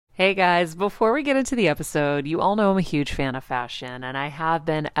Hey guys, before we get into the episode, you all know I'm a huge fan of fashion, and I have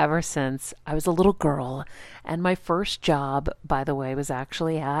been ever since I was a little girl. And my first job, by the way, was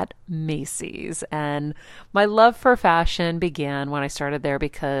actually at Macy's. And my love for fashion began when I started there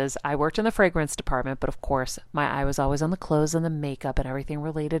because I worked in the fragrance department, but of course, my eye was always on the clothes and the makeup and everything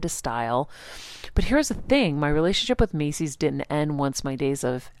related to style. But here's the thing, my relationship with Macy's didn't end once my days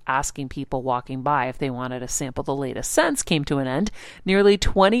of asking people walking by if they wanted to sample the latest scents came to an end. Nearly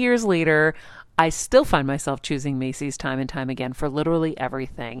 20 years later, I still find myself choosing Macy's time and time again for literally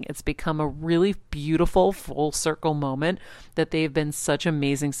everything. It's become a really beautiful full circle moment that they've been such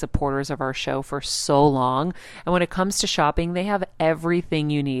amazing supporters of our show for so long. And when it comes to shopping, they have everything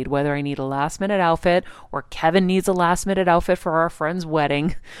you need, whether I need a last minute outfit or Kevin needs a last minute outfit for our friend's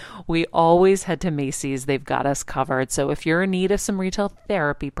wedding. We always head to Macy's. They've got us covered. So if you're in need of some retail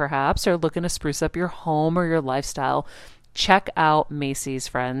therapy, perhaps, or looking to spruce up your home or your lifestyle, check out Macy's,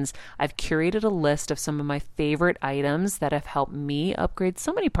 friends. I've curated a list of some of my favorite items that have helped me upgrade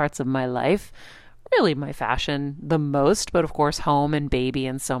so many parts of my life. Really, my fashion the most, but of course, home and baby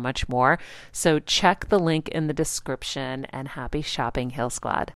and so much more. So check the link in the description and happy shopping, Heal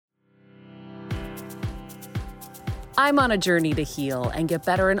Squad. I'm on a journey to heal and get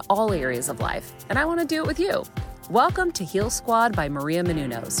better in all areas of life, and I want to do it with you. Welcome to Heal Squad by Maria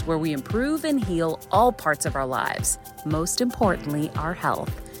Menounos, where we improve and heal all parts of our lives, most importantly, our health.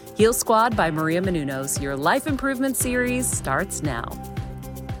 Heal Squad by Maria Menounos, your life improvement series starts now.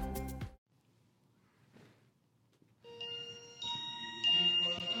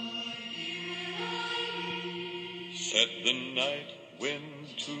 Said the night wind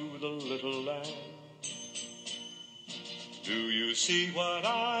to the little lamb, do you see what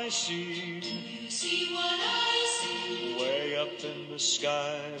I see? Do you see what I see? Way up in the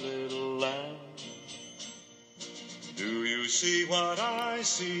sky, little lamb. Do you see what I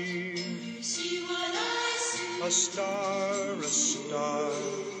see? Do you see what I see? A star,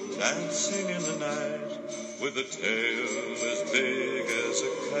 dancing in the night, with a tail as big as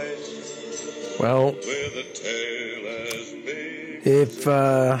a kite. Well, With a tail as big.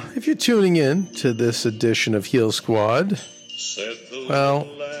 if you're tuning in to this edition of Heal Squad, well,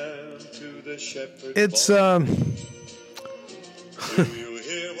 it's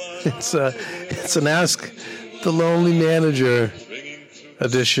it's an Ask the Lonely Manager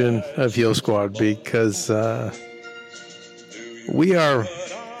edition of Heal Squad because we are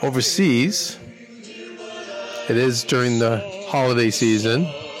overseas. It is during the holiday season.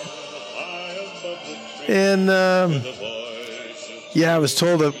 And, I was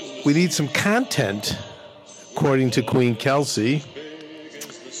told that we need some content, according to Queen Kelsey.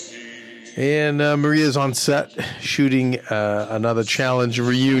 And Maria's on set shooting another challenge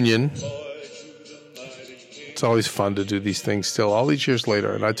reunion. It's always fun to do these things still, all these years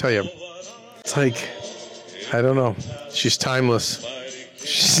later. And I tell you, it's like, I don't know, she's timeless.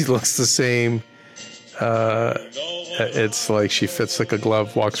 She looks the same. It's like she fits like a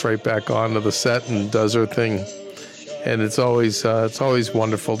glove, walks right back onto the set and does her thing. And it's always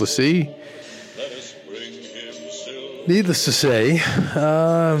wonderful to see. Needless to say,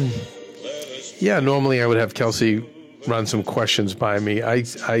 normally I would have Kelsey run some questions by me. I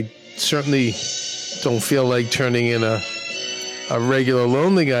certainly don't feel like turning in a regular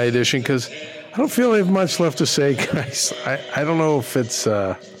Lonely Guy edition because I don't feel I have much left to say, guys. I don't know if it's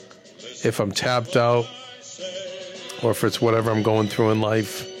if I'm tapped out or if it's whatever I'm going through in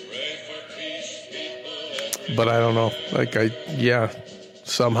life. But I don't know. I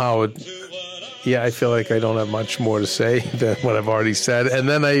feel like I don't have much more to say than what I've already said. And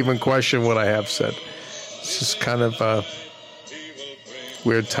then I even question what I have said. It's just kind of a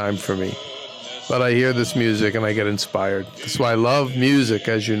weird time for me. But I hear this music and I get inspired. That's why I love music,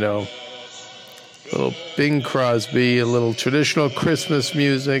 as you know. A little Bing Crosby, a little traditional Christmas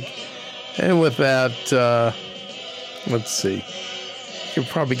music. And with that, let's see. We can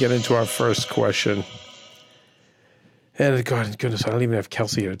probably get into our first question. And God, goodness, I don't even have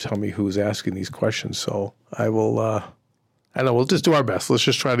Kelsey here to tell me who's asking these questions. So I will, we'll just do our best. Let's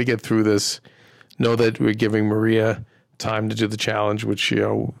just try to get through this. Know that we're giving Maria time to do the challenge, which she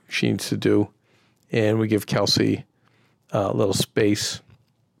needs to do. And we give Kelsey a little space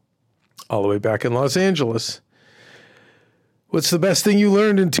all the way back in Los Angeles. What's the best thing you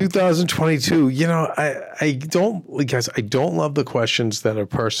learned in 2022? I don't love the questions that are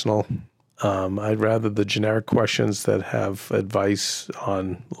personal. I'd rather the generic questions that have advice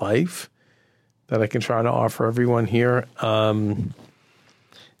on life that I can try to offer everyone here. I don't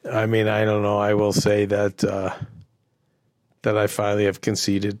know. I will say that I finally have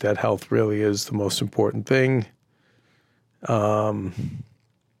conceded that health really is the most important thing.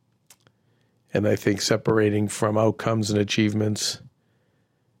 And I think separating from outcomes and achievements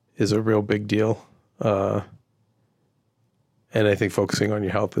is a real big deal. And I think focusing on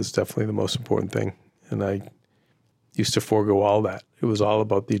your health is definitely the most important thing. And I used to forego all that. It was all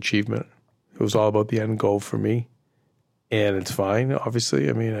about the achievement. It was all about the end goal for me. And it's fine, obviously.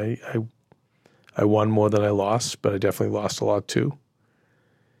 I mean, I won more than I lost, but I definitely lost a lot too.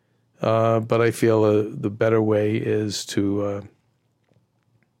 But I feel the better way is to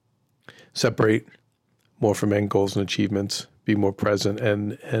separate more from end goals and achievements, be more present,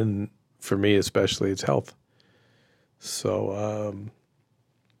 and for me especially, it's health. So,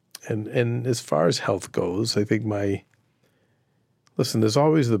 and as far as health goes, I think listen, there's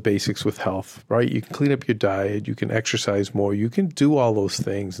always the basics with health, right? You can clean up your diet, you can exercise more, you can do all those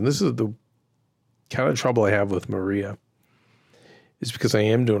things. And this is the kind of trouble I have with Maria, is because I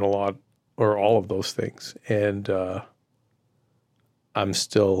am doing a lot or all of those things. And I'm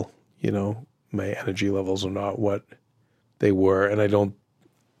still, my energy levels are not what they were. And I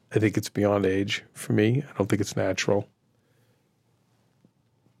think it's beyond age for me. I don't think it's natural.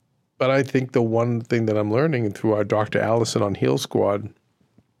 But I think the one thing that I'm learning through our Dr. Allison on Heal Squad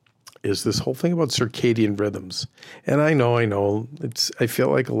is this whole thing about circadian rhythms. And I know I feel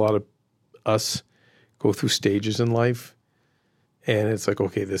like a lot of us go through stages in life, and it's like,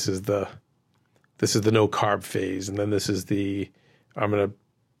 okay, this is the no carb phase, and then this is I'm gonna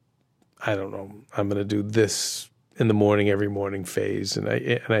do this in the morning every morning phase, and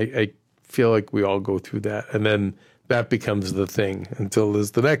I feel like we all go through that, and then that becomes the thing until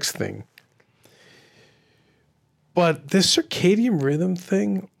there's the next thing. But this circadian rhythm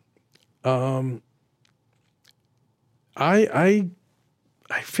thing, I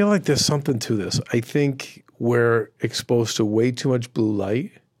feel like there's something to this. I think we're exposed to way too much blue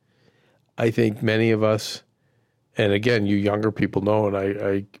light. I think many of us, and again, you younger people know, and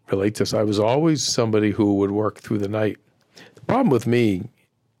I relate to this, I was always somebody who would work through the night. The problem with me,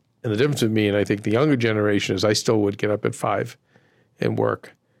 and the difference with me, and I think the younger generation, is I still would get up at 5 and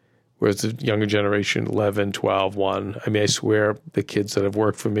work. Whereas the younger generation, 11, 12, 1, I mean, I swear the kids that have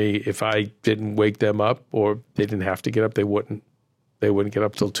worked for me, if I didn't wake them up or they didn't have to get up, they wouldn't get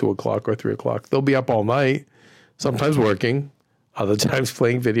up till 2 o'clock or 3 o'clock. They'll be up all night, sometimes working, other times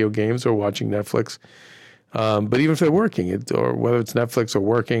playing video games or watching Netflix. But even if they're working, or whether it's Netflix or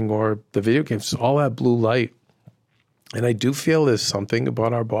working or the video games, it's all that blue light. And I do feel there's something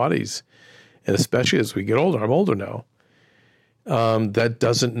about our bodies, and especially as we get older, I'm older now, that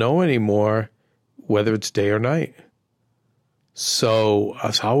doesn't know anymore whether it's day or night. So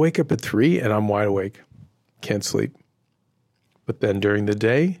I'll wake up at 3 and I'm wide awake, can't sleep. But then during the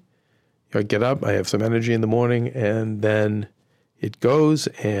day, I get up, I have some energy in the morning, and then it goes,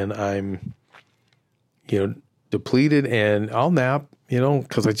 and I'm, depleted, and I'll nap,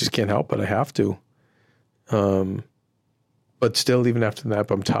 because I just can't help it. I have to. But still, even after the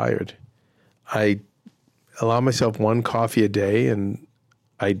nap, I'm tired. I allow myself 1 coffee a day, and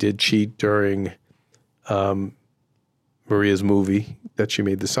I did cheat during Maria's movie that she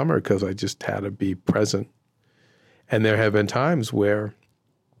made this summer because I just had to be present. And there have been times where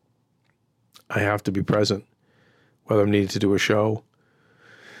I have to be present, whether I'm needed to do a show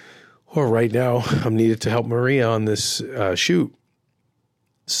or right now I'm needed to help Maria on this shoot.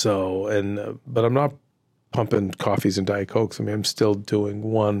 So, but I'm not pumping coffees and Diet Cokes. I mean, I'm still doing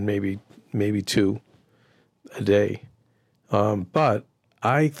 1, maybe 2 a day. But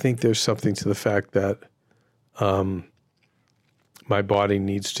I think there's something to the fact that my body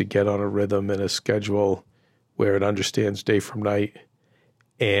needs to get on a rhythm and a schedule where it understands day from night.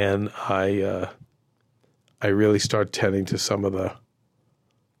 And I really start tending to some of the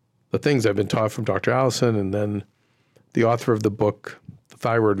things I've been taught from Dr. Allison, and then the author of the book, The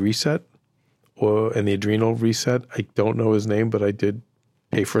Thyroid Reset, and the Adrenal Reset. I don't know his name, but I did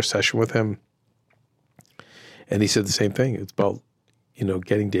pay for a session with him. And he said the same thing. It's about,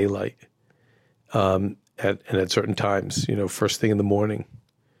 getting daylight at certain times. First thing in the morning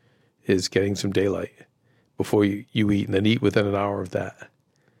is getting some daylight before you eat, and then eat within an hour of that.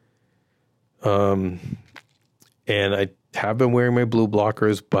 And I have been wearing my blue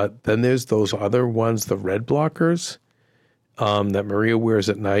blockers, but then there's those other ones, the red blockers, that Maria wears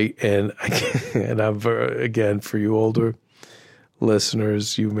at night. And I'm again, for you older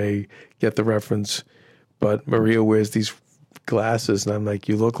listeners, you may get the reference, but Maria wears these glasses, and I'm like,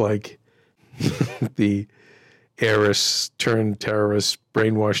 you look like the heiress turned terrorist,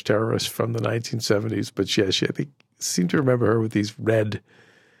 brainwashed terrorist from the 1970s. But yeah, I seem to remember her with these red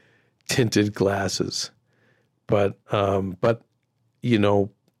tinted glasses. But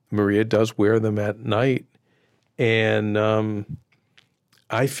Maria does wear them at night, and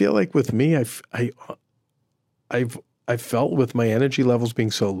I feel like with me, I've felt with my energy levels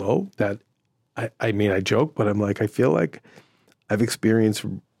being so low that I mean, I joke, but I'm like, I feel like I've experienced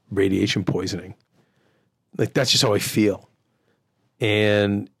radiation poisoning. Like, that's just how I feel.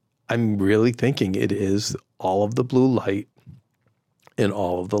 And I'm really thinking it is all of the blue light and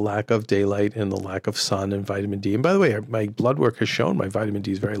all of the lack of daylight and the lack of sun and vitamin D. And by the way, my blood work has shown my vitamin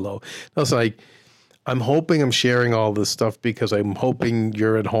D is very low. Now, so I'm hoping I'm sharing all this stuff because I'm hoping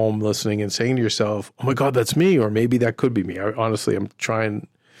you're at home listening and saying to yourself, oh my God, that's me. Or maybe that could be me. Honestly, I'm trying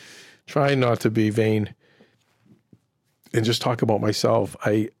not to be vain and just talk about myself.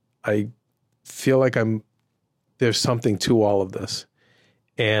 I feel like there's something to all of this.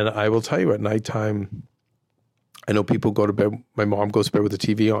 And I will tell you, at nighttime, I know people go to bed. My mom goes to bed with the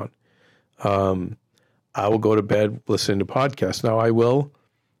TV on. I will go to bed listening to podcasts. Now, I will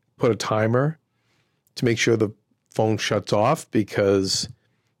put a timer to make sure the phone shuts off and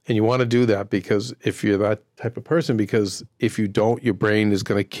you want to do that because if you're that type of person, because if you don't, your brain is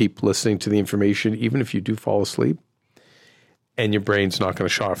going to keep listening to the information, even if you do fall asleep, and your brain's not going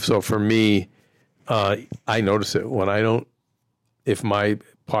to shut off. So for me, I notice it when if my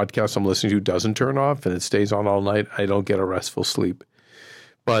podcast I'm listening to doesn't turn off and it stays on all night, I don't get a restful sleep.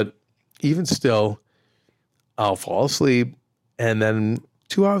 But even still, I'll fall asleep and then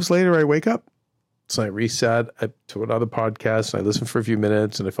 2 hours later I wake up. So I reset to another podcast and I listen for a few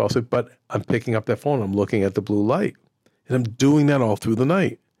minutes and I fall asleep, but I'm picking up that phone. I'm looking at the blue light and I'm doing that all through the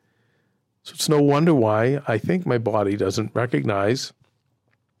night. So it's no wonder why I think my body doesn't recognize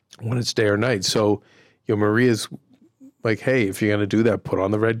when it's day or night. So, Maria's like, hey, if you're going to do that, put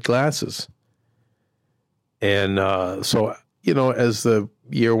on the red glasses. And so, as the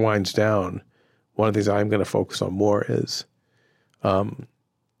year winds down, one of the things I'm going to focus on more is, trying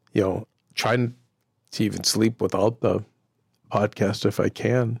to even sleep without the podcast if I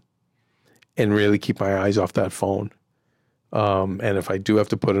can, and really keep my eyes off that phone. And if I do have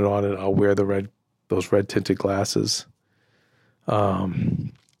to put it on, I'll wear those red tinted glasses.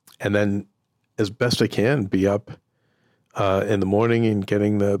 And then as best I can be up in the morning and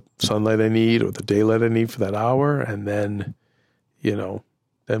getting the sunlight I need or the daylight I need for that hour. And then,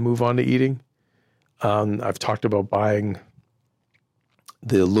 then move on to eating. I've talked about buying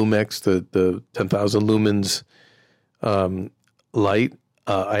the Lumex, the 10,000 lumens light.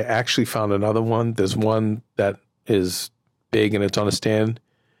 I actually found another one. There's one that is big and it's on a stand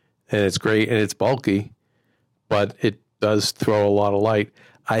and it's great and it's bulky, but it does throw a lot of light.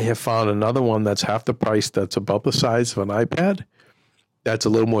 I have found another one that's half the price, that's about the size of an iPad, that's a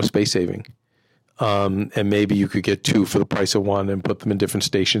little more space saving. And maybe you could get two for the price of one and put them in different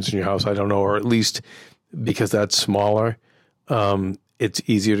stations in your house. I don't know, or at least because that's smaller, it's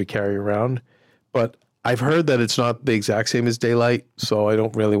easier to carry around. But I've heard that it's not the exact same as daylight, so I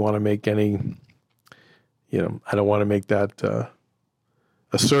don't really want to make any, I don't want to make that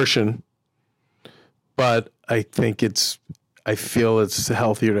assertion. But I think I feel it's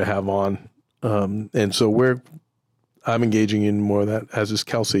healthier to have on. And so I'm engaging in more of that, as is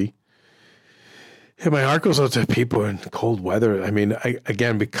Kelsey. And my heart goes out to people in cold weather. I mean,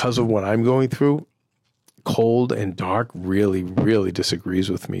 again, because of what I'm going through, cold and dark really, really disagrees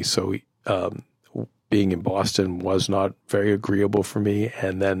with me. So being in Boston was not very agreeable for me.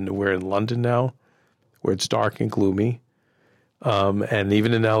 And then we're in London now, where it's dark and gloomy. And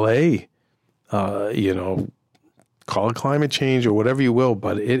even in LA, call it climate change or whatever you will,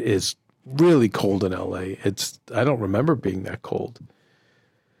 but it is really cold in LA. I don't remember being that cold.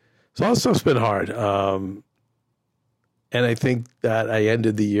 So all that stuff's been hard. And I think that I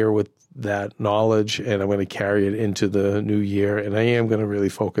ended the year with that knowledge, and I'm going to carry it into the new year. And I am going to really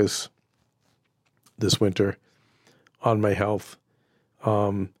focus this winter on my health.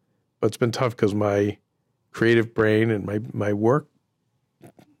 But it's been tough because my creative brain and my work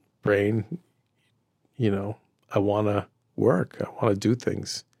brain, I want to work. I want to do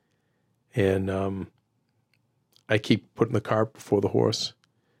things. And I keep putting the cart before the horse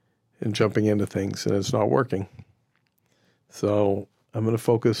and jumping into things, and it's not working. So I'm going to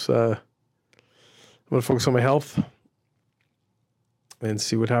focus. I'm going to focus on my health and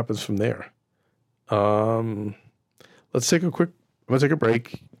see what happens from there. Let's take I'm going to take a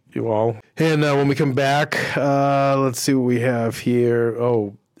break, you all. And when we come back, let's see what we have here.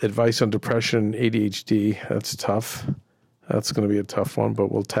 Oh, advice on depression, ADHD. That's tough. That's going to be a tough one,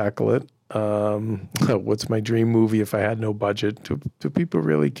 but we'll tackle it. What's my dream movie if I had no budget? Do people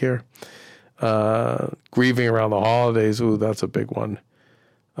really care? Grieving around the holidays. Ooh, that's a big one.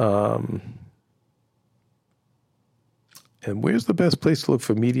 And where's the best place to look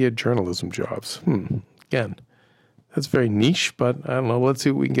for media journalism jobs? Again, That's very niche, but I don't know. Let's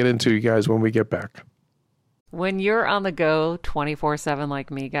see what we can get into, you guys, when we get back. When you're on the go 24/7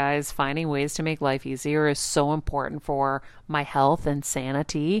 like me, guys, finding ways to make life easier is so important for my health and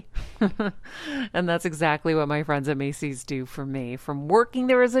sanity. And that's exactly what my friends at Macy's do for me. From working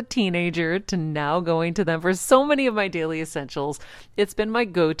there as a teenager to now going to them for so many of my daily essentials, it's been my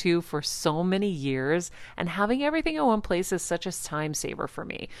go-to for so many years. And having everything in one place is such a time saver for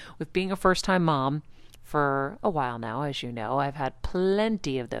me. With being a first-time mom, for a while now, as you know, I've had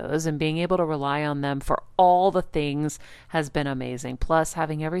plenty of those, and being able to rely on them for all the things has been amazing. Plus,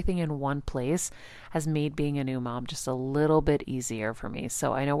 having everything in one place has made being a new mom just a little bit easier for me.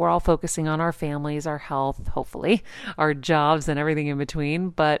 So I know we're all focusing on our families, our health, hopefully, our jobs and everything in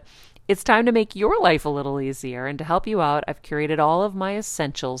between, but it's time to make your life a little easier. And to help you out, I've curated all of my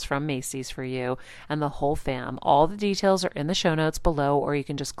essentials from Macy's for you and the whole fam. All the details are in the show notes below, or you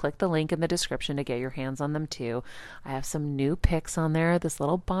can just click the link in the description to get your hands on them too. I have some new picks on there. This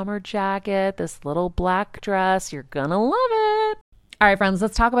little bomber jacket, this little black dress. You're gonna love it. All right, friends,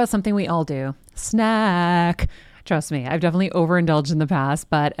 let's talk about something we all do. Snack. Trust me, I've definitely overindulged in the past,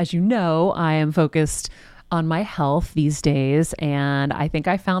 but as you know, I am focused on my health these days, and I think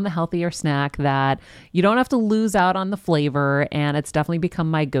I found the healthier snack that you don't have to lose out on the flavor, and it's definitely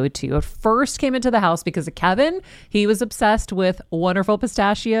become my go-to. It first came into the house because of Kevin. He was obsessed with Wonderful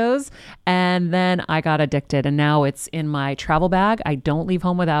Pistachios, and then I got addicted, and now it's in my travel bag. I don't leave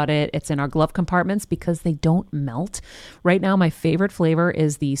home without it. It's in our glove compartments because they don't melt. Right now, my favorite flavor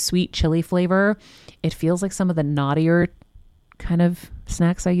is the sweet chili flavor. It feels like some of the naughtier kind of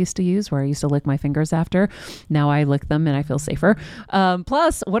snacks I used to use, where I used to lick my fingers after. Now I lick them and I feel safer.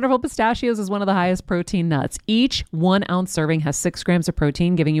 Plus, Wonderful Pistachios is one of the highest protein nuts. Each 1 ounce serving has 6 grams of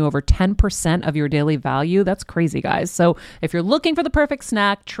protein, giving you over 10% of your daily value. That's crazy, guys. So if you're looking for the perfect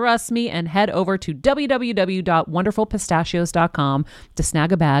snack, trust me and head over to www.wonderfulpistachios.com to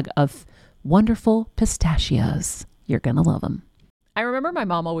snag a bag of Wonderful Pistachios. You're going to love them. I remember my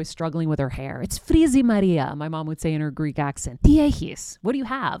mom always struggling with her hair. It's Frizi Maria, my mom would say in her Greek accent. Diehis, what do you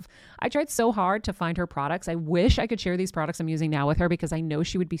have? I tried so hard to find her products. I wish I could share these products I'm using now with her because I know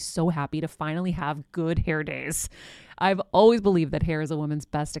she would be so happy to finally have good hair days. I've always believed that hair is a woman's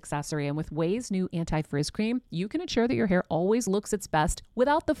best accessory, and with Ouai's new anti-frizz cream, you can ensure that your hair always looks its best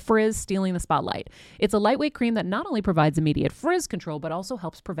without the frizz stealing the spotlight. It's a lightweight cream that not only provides immediate frizz control, but also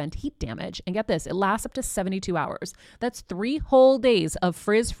helps prevent heat damage. And get this, it lasts up to 72 hours. That's 3 whole days of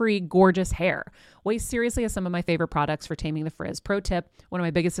frizz-free, gorgeous hair. Ouai seriously has some of my favorite products for taming the frizz. Pro tip, one of my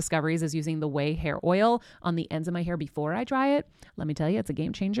biggest discoveries is using the Ouai hair oil on the ends of my hair before I dry it. Let me tell you, it's a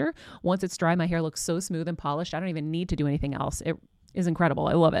game changer. Once it's dry, my hair looks so smooth and polished, I don't even need to do anything else. It is incredible.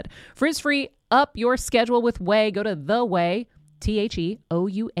 I love it. Frizz-free, up your schedule with Ouai. Go to the Ouai,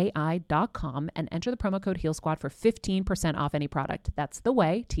 TheOuai.com, and enter the promo code HealSquad for 15% off any product. That's the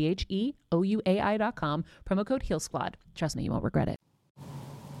Ouai, TheOuai.com, promo code HealSquad. Trust me, you won't regret it.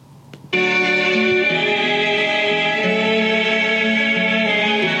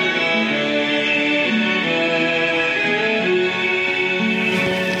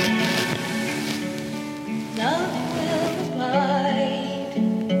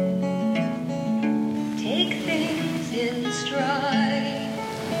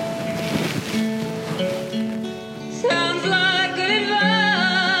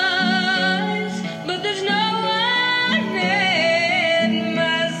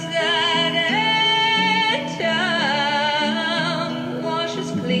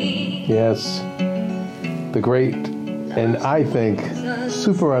 Yes, the great, and I think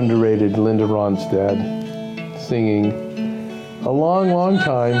super underrated Linda Ronstadt, singing a long, long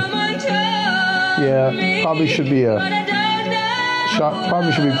time. Yeah, probably should be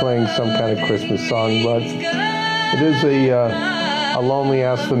playing some kind of Christmas song, but it is a lonely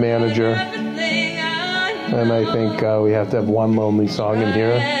Ask the Manager, and I think we have to have one lonely song in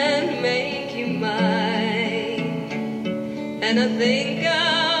here. And I think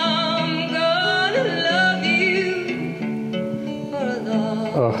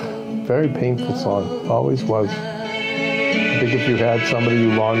very painful song. Always was. I think if you had somebody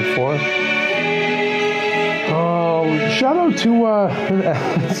you longed for. Oh, shout out to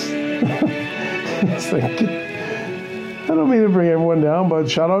it's like, I don't mean to bring everyone down, but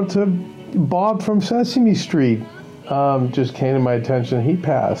shout out to Bob from Sesame Street. Just came to my attention. He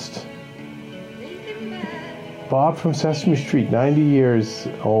passed. Bob from Sesame Street, 90 years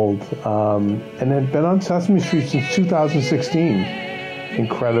old, and had been on Sesame Street since 2016.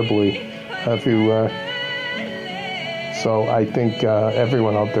 Incredibly, so I think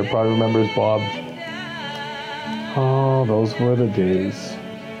everyone out there probably remembers Bob. Oh, those were the days.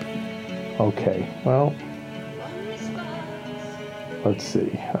 Okay, well, Let's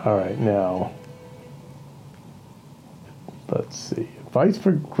see. All right, now, let's see. Advice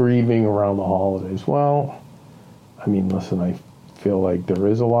for grieving around the holidays. Well, I mean, listen, I feel like there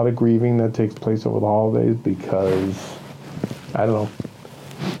is a lot of grieving that takes place over the holidays because, I don't know,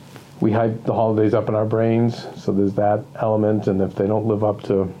 we hype the holidays up in our brains, so there's that element, and if they don't live up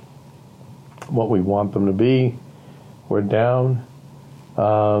to what we want them to be, we're down.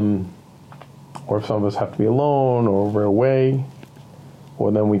 Or if some of us have to be alone or we're away,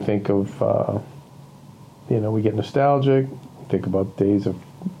 or then we think of, we get nostalgic, think about days of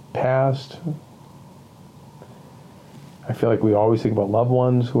past. I feel like we always think about loved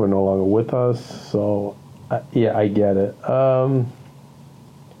ones who are no longer with us, so yeah, I get it.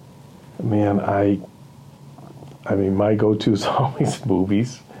 Man, I mean, my go-to is always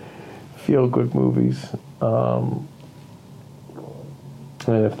movies, feel-good movies. And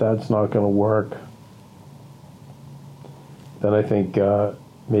if that's not going to work, then I think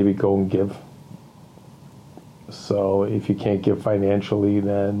maybe go and give. So if you can't give financially,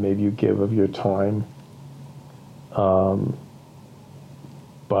 then maybe you give of your time.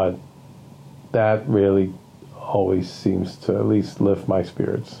 But that really always seems to at least lift my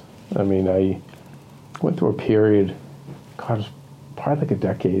spirits. I mean, I went through a period, God, it was probably like a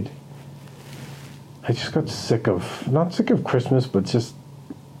decade. I just got not sick of Christmas, but just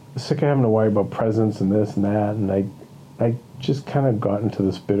sick of having to worry about presents and this and that. And I just kind of got into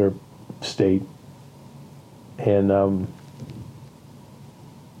this bitter state. And,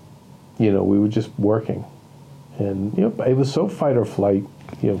 we were just working. And, it was so fight or flight,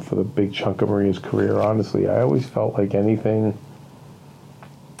 for the big chunk of Maria's career. Honestly, I always felt like any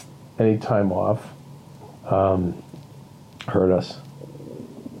time off hurt us.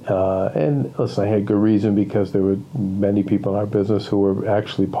 And listen, I had good reason because there were many people in our business who were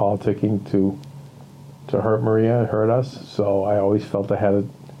actually politicking to hurt Maria and hurt us. So I always felt I had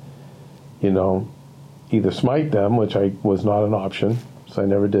to, either smite them, which was not an option, so I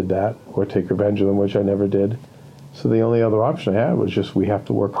never did that, or take revenge of them, which I never did. So the only other option I had was just we have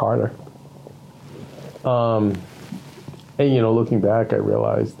to work harder. And, looking back, I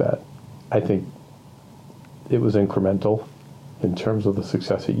realized that I think it was incremental in terms of the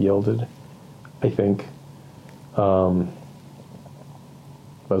success it yielded, I think. As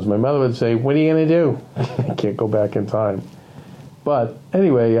my mother would say, what are you going to do? I can't go back in time. But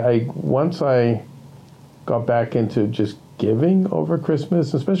anyway, once I got back into just giving over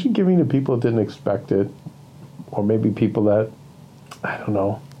Christmas, especially giving to people that didn't expect it, or maybe people that, I don't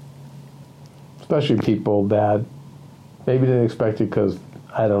know, especially people that maybe didn't expect it because,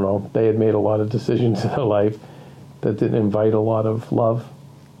 I don't know, they had made a lot of decisions in their life that didn't invite a lot of love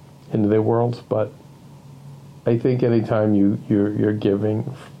into their worlds. But I think anytime you're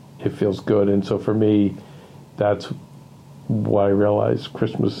giving, it feels good. And so for me, that's why I realized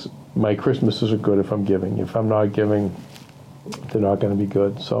my Christmases are good if I'm giving. If I'm not giving, they're not going to be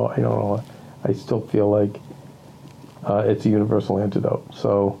good. So I don't know. I still feel like it's a universal antidote.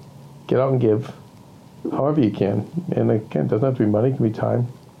 So get out and give however you can. And again, it doesn't have to be money. It can be time.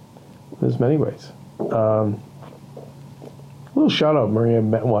 There's many ways. A little shout out. Maria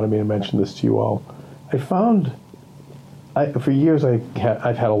wanted me to mention this to you all. I found, for years, I've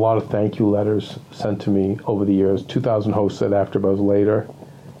had a lot of thank you letters sent to me over the years. 2,000 hosts said AfterBuzz later.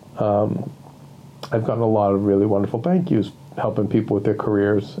 I've gotten a lot of really wonderful thank yous, helping people with their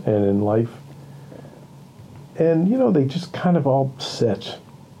careers and in life. And, they just kind of all sit.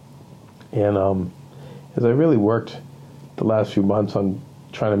 And as I really worked the last few months on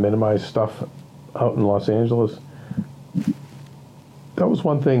trying to minimize stuff out in Los Angeles, that was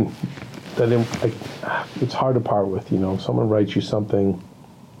one thing that it's hard to part with. Someone writes you something,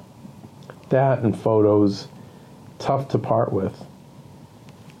 that and photos, tough to part with.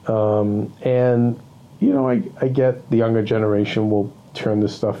 And, I get the younger generation will turn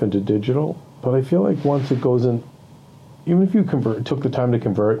this stuff into digital, but I feel like once it goes in, even if you took the time to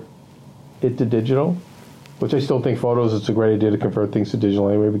convert it to digital, which I still think photos, it's a great idea to convert things to digital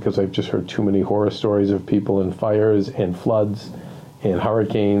anyway, because I've just heard too many horror stories of people in fires and floods and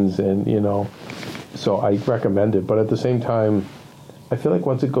hurricanes and, so I recommend it. But at the same time, I feel like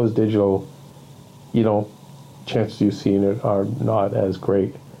once it goes digital, chances of you seeing it are not as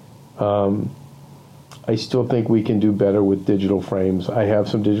great. I still think we can do better with digital frames. I have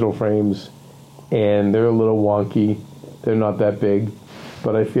some digital frames, and they're a little wonky. They're not that big.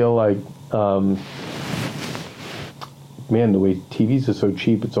 But I feel like, the way TVs are so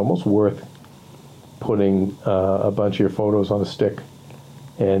cheap, it's almost worth putting a bunch of your photos on a stick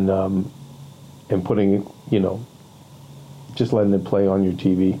and putting, just letting it play on your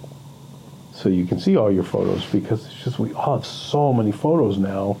TV. so you can see all your photos, because it's just we all have so many photos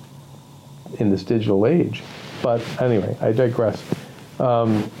now in this digital age. But anyway, I digress.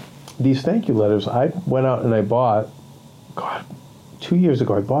 These thank you letters, I went out and I bought, 2 years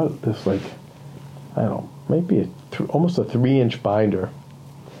ago, I bought this, like, I don't know, maybe almost a 3-inch binder.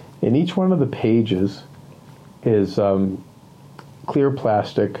 And each one of the pages is clear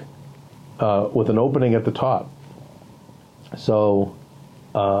plastic with an opening at the top. So,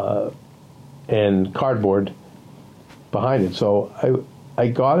 and cardboard behind it. So I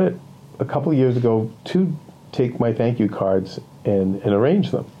got it a couple of years ago to take my thank you cards and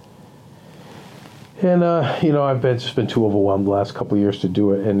arrange them. And, I've just been too overwhelmed the last couple of years to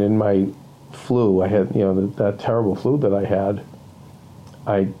do it. And in my flu, I had, that terrible flu that I had,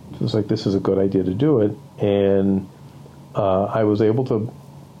 I was like, this is a good idea to do it. And I was able to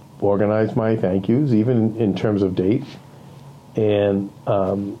organize my thank yous, even in terms of date. And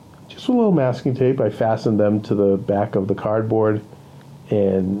just with a little masking tape, I fastened them to the back of the cardboard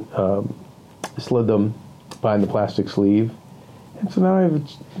and slid them behind the plastic sleeve. And so now I have,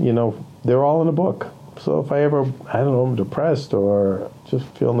 they're all in a book. So if I ever, I'm depressed or just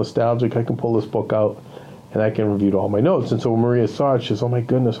feel nostalgic, I can pull this book out and I can review all my notes. And so when Maria saw it, she says, oh my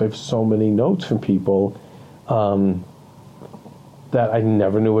goodness, I have so many notes from people that I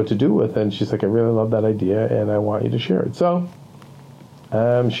never knew what to do with. And she's like, I really love that idea and I want you to share it. So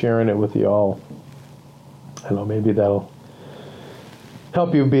I'm sharing it with you all. I don't know, maybe that'll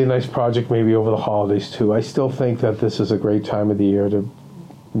help you be a nice project maybe over the holidays too. I still think that this is a great time of the year to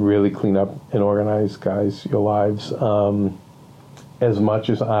really clean up and organize, guys, your lives. As much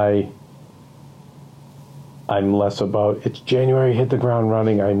as I'm less about, it's January, hit the ground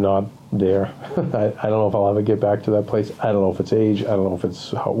running, I'm not there. I don't know if I'll ever get back to that place. I don't know if it's age. I don't know if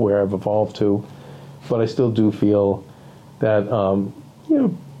it's where I've evolved to. But I still do feel that,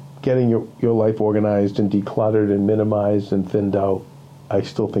 getting your life organized and decluttered and minimized and thinned out, I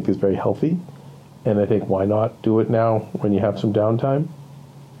still think is very healthy. And I think why not do it now when you have some downtime?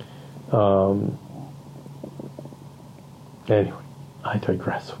 Anyway, I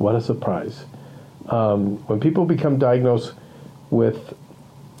digress. What a surprise. When people become diagnosed with,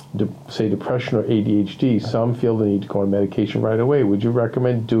 say, depression or ADHD, some feel the need to go on medication right away. Would you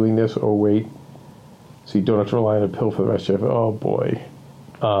recommend doing this or wait so you don't have to rely on a pill for the rest of your life? Oh, boy.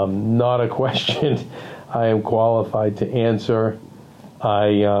 Not a question I am qualified to answer.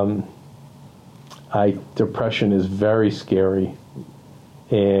 Depression is very scary,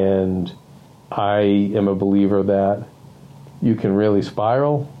 and I am a believer that you can really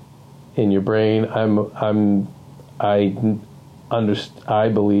spiral in your brain. I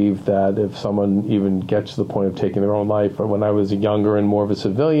believe that if someone even gets to the point of taking their own life, or when I was younger and more of a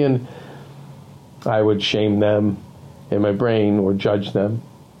civilian, I would shame them in my brain or judge them.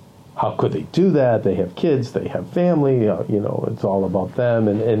 How could they do that? They have kids, they have family, it's all about them.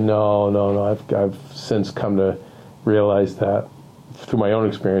 And no, I've since come to realize that through my own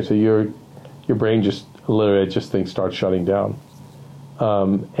experience, that your brain just literally things start shutting down.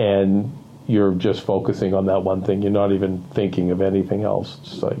 And you're just focusing on that one thing. You're not even thinking of anything else.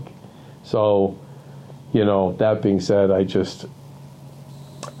 It's like, so, that being said, I just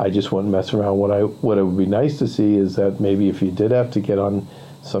wouldn't mess around. What it would be nice to see is that maybe if you did have to get on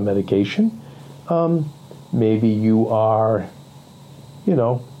some medication, maybe you are,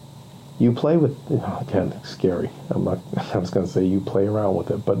 you play with, again, it's scary. I was going to say you play around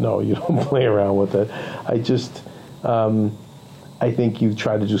with it, but no, you don't play around with it. I think you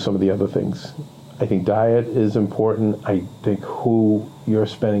try to do some of the other things. I think diet is important. I think who you're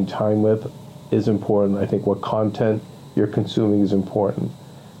spending time with is important. I think what content you're consuming is important.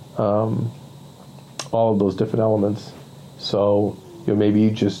 All of those different elements. So, maybe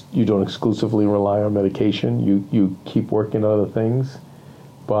you don't exclusively rely on medication. You keep working on other things.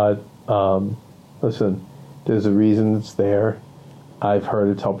 But listen, there's a reason it's there. I've heard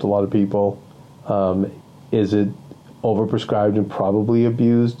it's helped a lot of people. Is it overprescribed and probably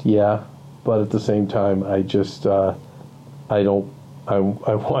abused? Yeah. But at the same time, I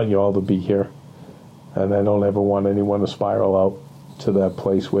want you all to be here. And I don't ever want anyone to spiral out to that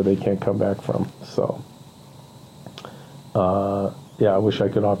place where they can't come back from. So, I wish I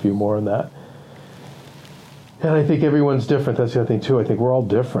could offer you more on that. And I think everyone's different. That's the other thing, too. I think we're all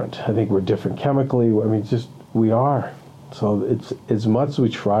different. I think we're different chemically. We are. So it's as much as we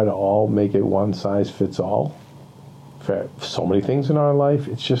try to all make it one size fits all for so many things in our life,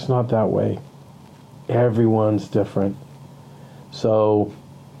 it's just not that way. Everyone's different. So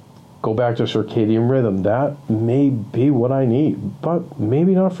go back to circadian rhythm. That may be what I need, but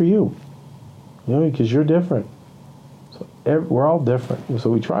maybe not for you. Because you're different. So we're all different. So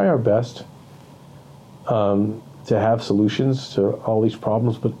we try our best to have solutions to all these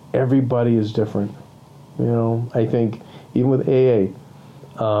problems, but everybody is different. I think even with AA,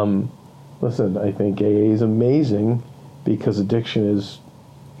 listen, I think AA is amazing because addiction is,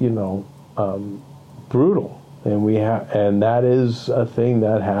 brutal, and that is a thing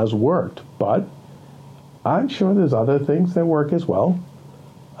that has worked. But I'm sure there's other things that work as well.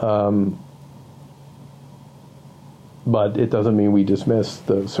 But it doesn't mean we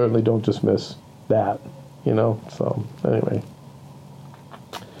certainly don't dismiss that, So anyway,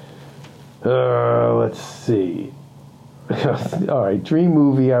 let's see. All right, dream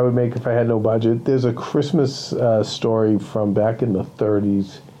movie I would make if I had no budget. There's a Christmas story from back in the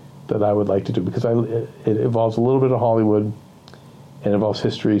 30s that I would like to do because it involves a little bit of Hollywood and involves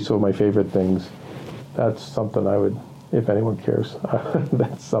history, so my favorite things. That's something I would, if anyone cares,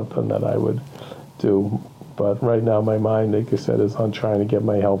 that's something that I would do. But right now my mind, like I said, is on trying to get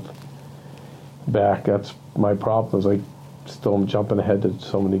my health back. That's my problem, is I still am jumping ahead to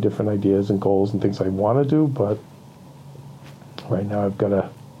so many different ideas and goals and things I want to do, but right now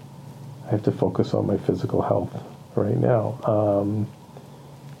I have to focus on my physical health right now.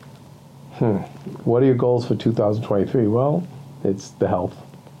 What are your goals for 2023? Well, it's the health.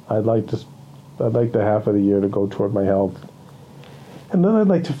 I'd like the half of the year to go toward my health. And then I'd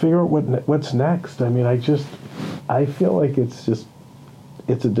like to figure out what's next. I mean, I feel like it's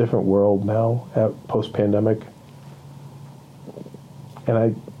a different world now post-pandemic.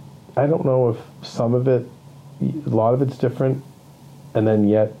 And I don't know if some of it, a lot of it's different, and then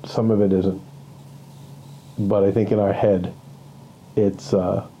yet some of it isn't. But I think in our head, it's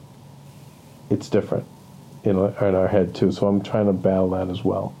different in our head too. So I'm trying to battle that as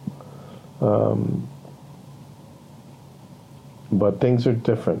well. But things are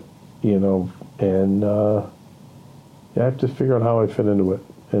different, and I have to figure out how I fit into it,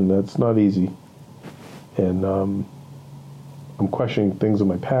 and that's not easy. And I'm questioning things in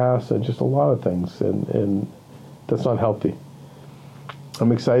my past and just a lot of things, and that's not healthy.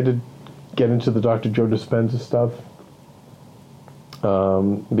 I'm excited to get into the Dr. Joe Dispenza stuff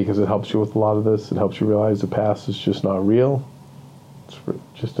because it helps you with a lot of this. It helps you realize the past is just not real. It's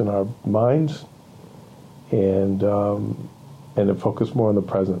just in our minds, and to focus more on the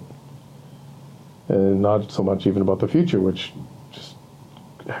present and not so much even about the future, which just,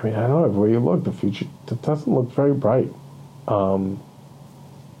 I don't know, everywhere you look, the future doesn't look very bright. But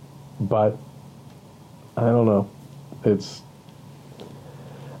I don't know. It's,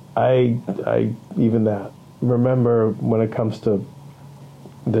 I even that. Remember, when it comes to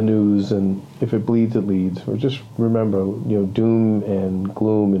the news, and if it bleeds, it leads. Or just remember, doom and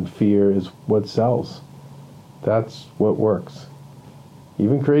gloom and fear is what sells. That's what works.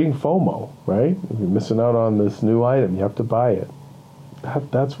 Even creating FOMO, right? If you're missing out on this new item, you have to buy it.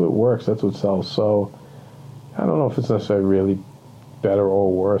 That's what works. That's what sells. So I don't know if it's necessarily really better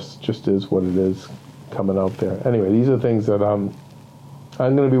or worse. It just is what it is coming out there. Anyway, these are things that I'm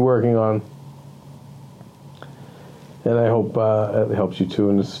going to be working on. And I hope it helps you too.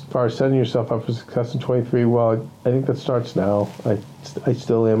 And as far as setting yourself up for success in 23, well, I think that starts now. I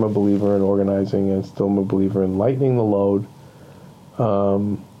still am a believer in organizing, and still am a believer in lightening the load.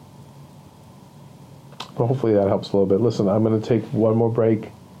 But hopefully that helps a little bit. Listen, I'm going to take one more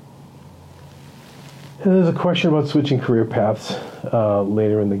break. And there's a question about switching career paths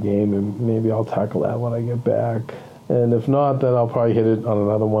later in the game, and maybe I'll tackle that when I get back. And if not, then I'll probably hit it on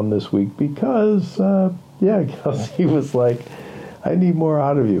another one this week because, Kelsey was like, I need more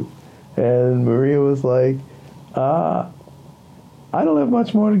out of you. And Maria was like, I don't have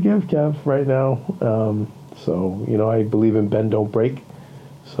much more to give, Kev, right now. So, I believe in bend, don't break.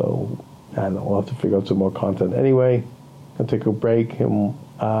 So, I don't know, we'll have to figure out some more content. Anyway, I'll take a break, and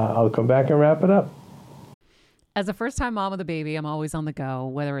I'll come back and wrap it up. As a first-time mom with a baby, I'm always on the go,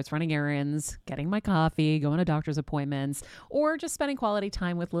 whether it's running errands, getting my coffee, going to doctor's appointments, or just spending quality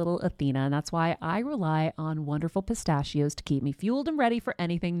time with little Athena. And that's why I rely on Wonderful Pistachios to keep me fueled and ready for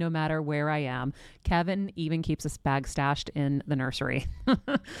anything, no matter where I am. Kevin even keeps a bag stashed in the nursery.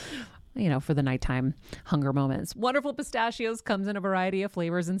 For the nighttime hunger moments. Wonderful Pistachios comes in a variety of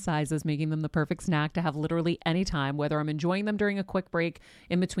flavors and sizes, making them the perfect snack to have literally any time, whether I'm enjoying them during a quick break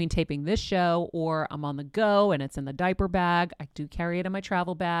in between taping this show, or I'm on the go and it's in the diaper bag. I do carry it in my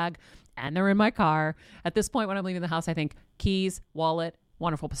travel bag, and they're in my car. At this point, when I'm leaving the house, I think keys, wallet,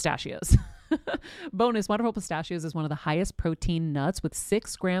 Wonderful Pistachios. Bonus, Wonderful Pistachios is one of the highest protein nuts with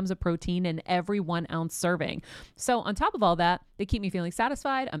 6 grams of protein in every 1 ounce serving. So on top of all that, they keep me feeling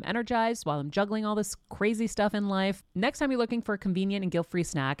satisfied. I'm energized while I'm juggling all this crazy stuff in life. Next time you're looking for a convenient and guilt-free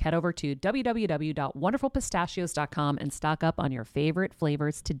snack, head over to www.wonderfulpistachios.com and stock up on your favorite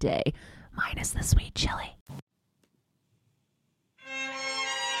flavors today. minus the sweet chili.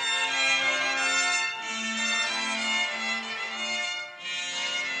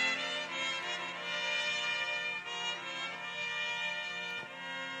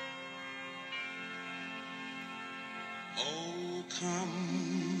 Oh,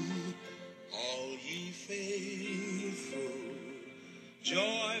 come, all ye faithful,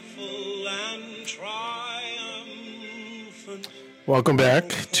 joyful and triumphant. Welcome back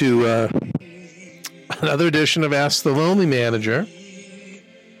to another edition of Ask the Lonely Manager.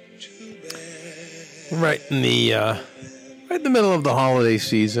 Right in the middle of the holiday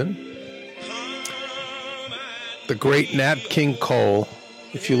season. The great Nat King Cole.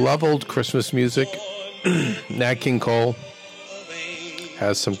 If you love old Christmas music, Nat King Cole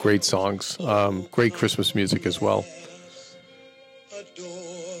has some great songs, great Christmas music as well.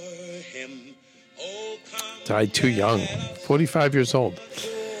 Died too young, 45 years old.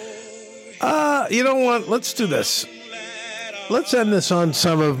 You know what? Let's do this. Let's end this on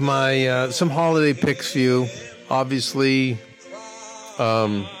some of my some holiday picks for you. Obviously,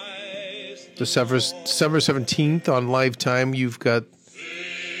 December 17th on Lifetime, you've got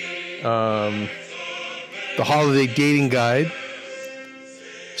The Holiday Dating Guide,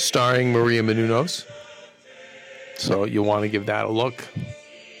 starring Maria Menounos. So you'll want to give that a look.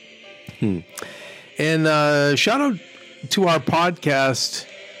 And shout out to our podcast,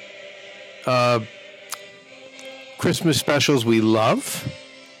 Christmas specials we love.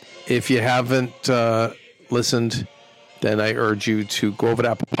 If you haven't listened, then I urge you to go over to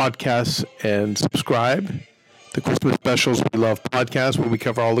Apple Podcasts and subscribe. The Christmas Specials We Love podcast, where we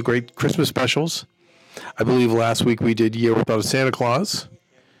cover all the great Christmas specials. I believe last week we did Year Without a Santa Claus,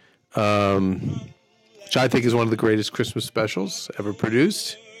 which I think is one of the greatest Christmas specials ever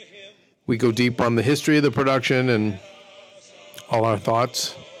produced. We go deep on the history of the production and all our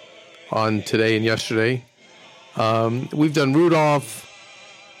thoughts on today and yesterday. We've done Rudolph.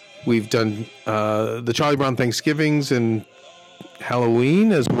 We've done the Charlie Brown Thanksgivings and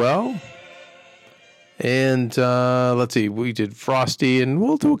Halloween as well. And let's see, we did Frosty, and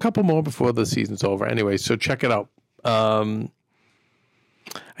we'll do a couple more before the season's over. Anyway, so check it out. I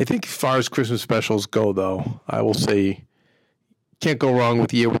think as far as Christmas specials go, though, I will say can't go wrong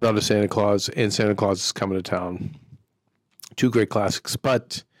with Year Without a Santa Claus and Santa Claus is Coming to Town. Two great classics.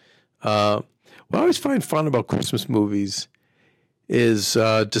 But what I always find fun about Christmas movies is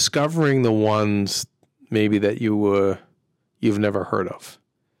discovering the ones maybe that you've never heard of.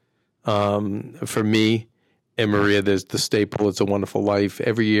 For me and Maria, there's the staple, It's a Wonderful Life.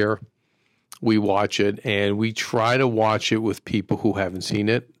 Every year we watch it, and we try to watch it with people who haven't seen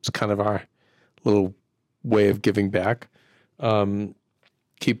it. It's kind of our little way of giving back.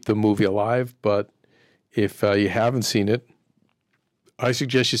 Keep the movie alive, but if you haven't seen it, I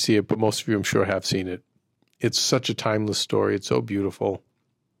suggest you see it, but most of you I'm sure have seen it. It's such a timeless story. It's so beautiful.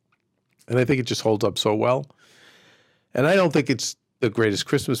 And I think it just holds up so well. And I don't think it's the greatest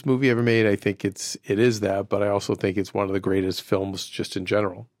Christmas movie ever made. I think it is that, but I also think it's one of the greatest films just in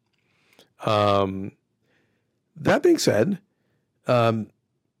general. That being said,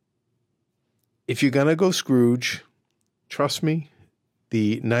 if you're going to go Scrooge, trust me,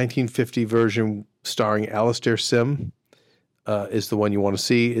 the 1950 version starring Alastair Sim is the one you want to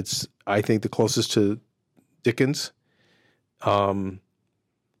see. It's, I think, the closest to Dickens. But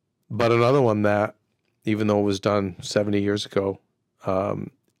another one that, even though it was done 70 years ago,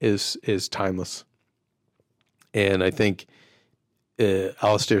 is timeless. And I think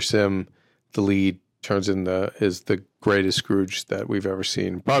Alastair Sim, the lead, is the greatest Scrooge that we've ever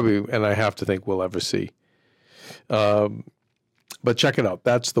seen. Probably, and I have to think we'll ever see. But check it out.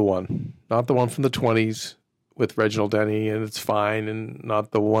 That's the one. Not the one from the 20s with Reginald Denny, and it's fine, and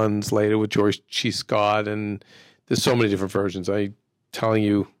not the ones later with George C. Scott, and there's so many different versions. I'm telling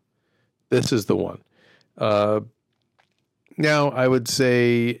you, this is the one. Now, I would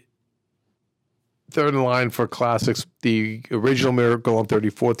say third in line for classics, the original Miracle on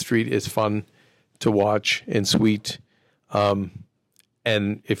 34th Street is fun to watch and sweet. And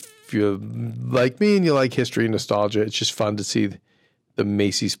if you're like me and you like history and nostalgia, it's just fun to see the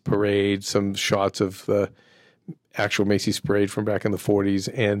Macy's parade, some shots of the actual Macy's parade from back in the 40s,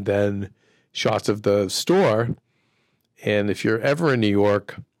 and then shots of the store. And if you're ever in New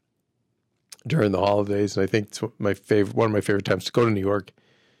York during the holidays, and I think it's one of my favorite times to go to New York,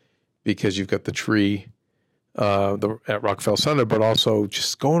 because you've got the tree at Rockefeller Center, but also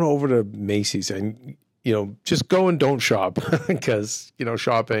just going over to Macy's and, just go and don't shop because,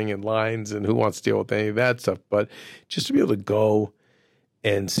 shopping and lines and who wants to deal with any of that stuff. But just to be able to go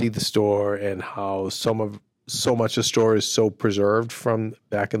and see the store and how so much the store is so preserved from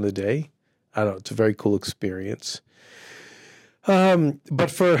back in the day. I don't know. It's a very cool experience. But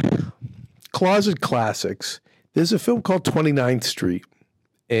for closet classics, there's a film called 29th Street,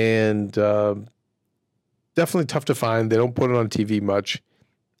 and definitely tough to find. They don't put it on TV much.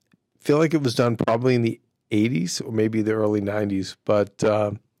 Feel like it was done probably in the 80s or maybe the early 90s, but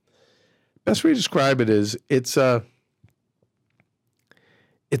best way to describe it is it's a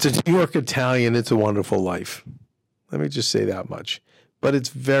New York Italian, It's a Wonderful Life. Let me just say that much. But it's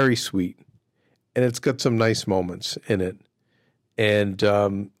very sweet, and it's got some nice moments in it, and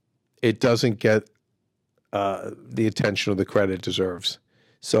it doesn't get the attention or the credit it deserves.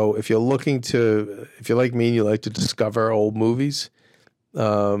 So if you're like me and you like to discover old movies,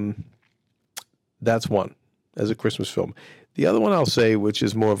 that's one as a Christmas film. The other one I'll say, which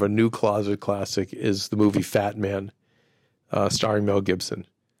is more of a new closet classic, is the movie Fat Man, starring Mel Gibson.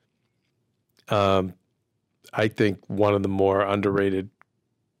 I think one of the more underrated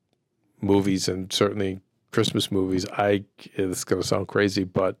movies, and certainly Christmas movies. It's going to sound crazy,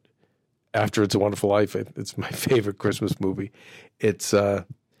 but after It's a Wonderful Life, it's my favorite Christmas movie. It's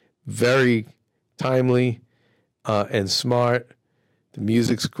very timely and smart. The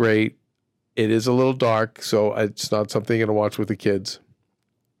music's great. It is a little dark, so it's not something you're going to watch with the kids.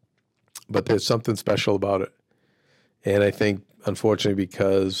 But there's something special about it. And I think, unfortunately,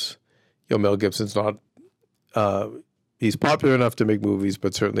 because Mel Gibson's not, he's popular enough to make movies,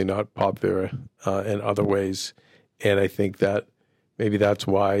 but certainly not popular in other ways. And I think that maybe that's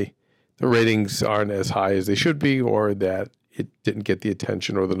why the ratings aren't as high as they should be, or that it didn't get the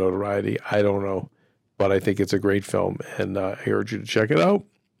attention or the notoriety. I don't know. But I think it's a great film, and I urge you to check it out.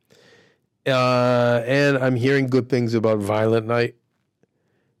 And I'm hearing good things about Violent Night,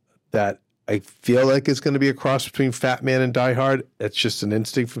 that I feel like it's going to be a cross between Fat Man and Die Hard. That's just an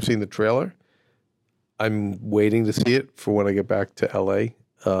instinct from seeing the trailer. I'm waiting to see it for when I get back to LA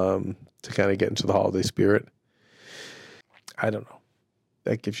to kind of get into the holiday spirit. I don't know.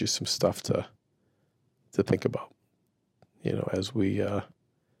 That gives you some stuff to think about, as we I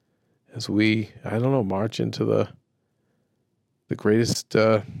don't know, march into the greatest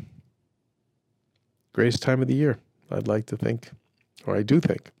time of the year, I'd like to think, or I do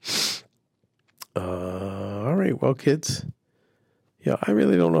think. All right, well, kids, I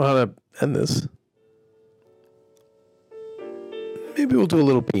really don't know how to end this. Maybe we'll do a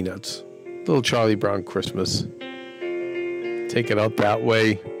little Peanuts, a little Charlie Brown Christmas. Take it out that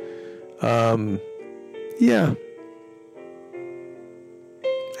way. Yeah.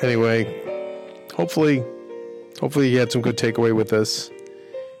 Anyway, hopefully you had some good takeaway with this,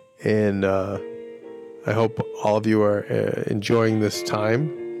 and I hope all of you are enjoying this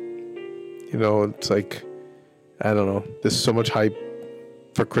time. It's like, I don't know, there's so much hype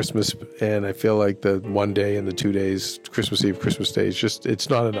for Christmas, and I feel like the 1 day and the 2 days, Christmas Eve, Christmas Day, it's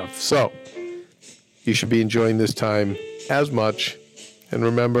not enough. So you should be enjoying this time as much. And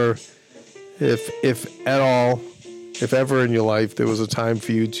remember, if at all, if ever in your life there was a time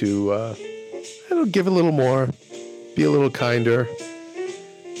for you to give a little more, be a little kinder,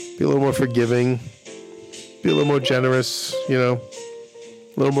 be a little more forgiving, be a little more generous, a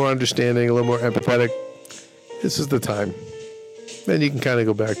little more understanding, a little more empathetic, this is the time. Then you can kind of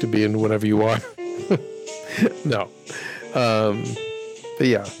go back to being whatever you are. No. But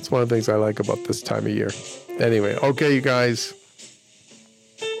yeah, it's one of the things I like about this time of year. Anyway, okay, you guys.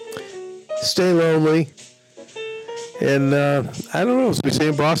 Stay lonely. And I don't know, as we say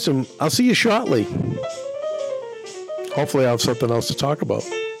in Boston, I'll see you shortly. Hopefully I'll have something else to talk about.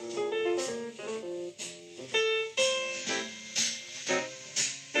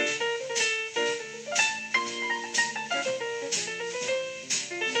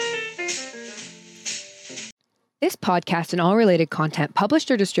 This podcast and all related content published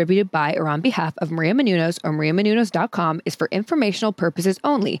or distributed by or on behalf of Maria Menounos or mariamenounos.com is for informational purposes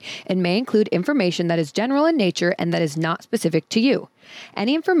only and may include information that is general in nature and that is not specific to you.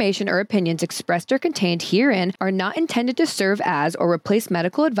 Any information or opinions expressed or contained herein are not intended to serve as or replace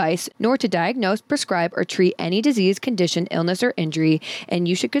medical advice, nor to diagnose, prescribe, or treat any disease, condition, illness, or injury, and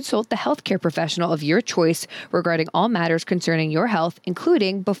you should consult the healthcare professional of your choice regarding all matters concerning your health,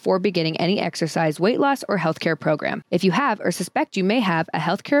 including before beginning any exercise, weight loss, or healthcare program. If you have or suspect you may have a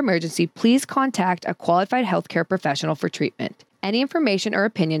healthcare emergency, please contact a qualified healthcare professional for treatment. Any information or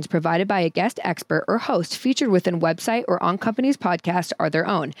opinions provided by a guest expert or host featured within website or on company's podcast are their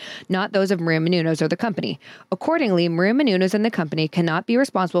own, not those of Maria Menounos or the company. Accordingly, Maria Menounos and the company cannot be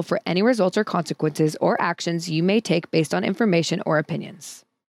responsible for any results or consequences or actions you may take based on information or opinions.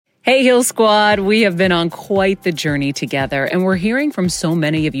 Hey, Heal Squad. We have been on quite the journey together, and we're hearing from so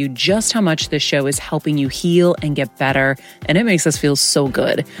many of you just how much this show is helping you heal and get better, and it makes us feel so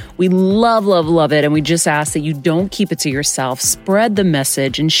good. We love, love, love it, and we just ask that you don't keep it to yourself. Spread the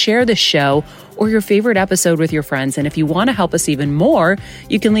message and share the show or your favorite episode with your friends. And if you want to help us even more,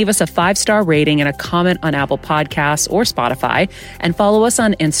 you can leave us a 5-star rating and a comment on Apple Podcasts or Spotify, and follow us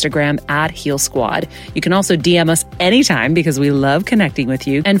on Instagram at Heal Squad. You can also DM us anytime because we love connecting with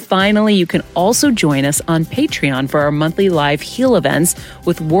you. And finally, you can also join us on Patreon for our monthly live heal events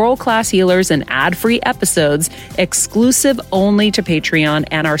with world-class healers and ad-free episodes exclusive only to Patreon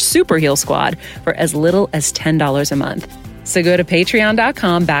and our Super Heal Squad for as little as $10 a month. So go to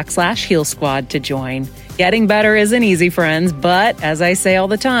patreon.com/Heal Squad to join. Getting better isn't easy, friends, but as I say all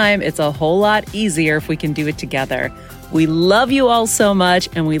the time, it's a whole lot easier if we can do it together. We love you all so much,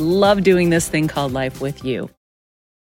 and we love doing this thing called life with you.